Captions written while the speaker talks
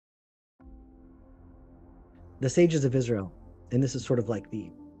The sages of Israel, and this is sort of like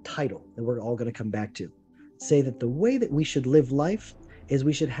the title that we're all going to come back to, say that the way that we should live life is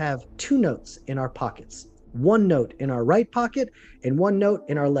we should have two notes in our pockets. One note in our right pocket and one note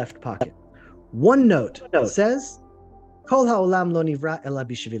in our left pocket. One note says, Kol ha'olam lo nivra ela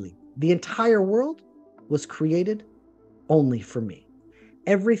bishvili. The entire world was created only for me.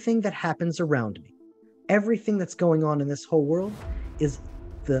 Everything that happens around me, everything that's going on in this whole world is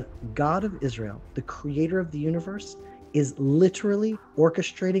the God of Israel, the creator of the universe, is literally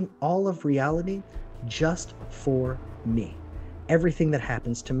orchestrating all of reality just for me. Everything that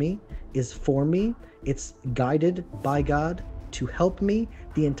happens to me is for me. It's guided by God to help me.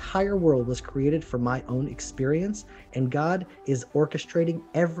 The entire world was created for my own experience, and God is orchestrating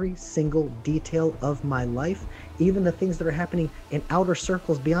every single detail of my life, even the things that are happening in outer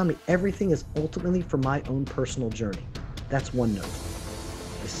circles beyond me. Everything is ultimately for my own personal journey. That's one note.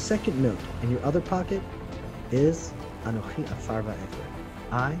 The second note in your other pocket is Anochi Afar Va'efer.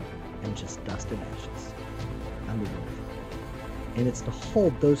 I am just dust and ashes. I'm moving with it. And it's to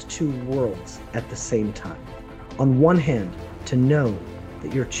hold those two worlds at the same time. On one hand, to know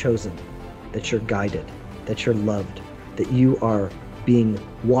that you're chosen, that you're guided, that you're loved, that you are being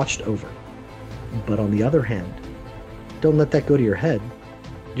watched over. But on the other hand, don't let that go to your head.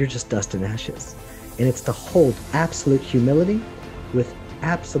 You're just dust and ashes. And it's to hold absolute humility with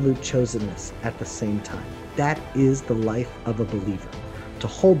absolute chosenness at the same time. That is the life of a believer. To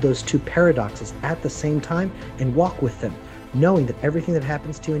hold those two paradoxes at the same time and walk with them, knowing that everything that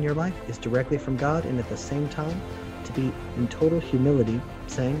happens to you in your life is directly from God, and at the same time, to be in total humility,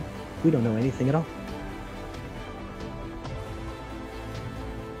 saying, we don't know anything at all.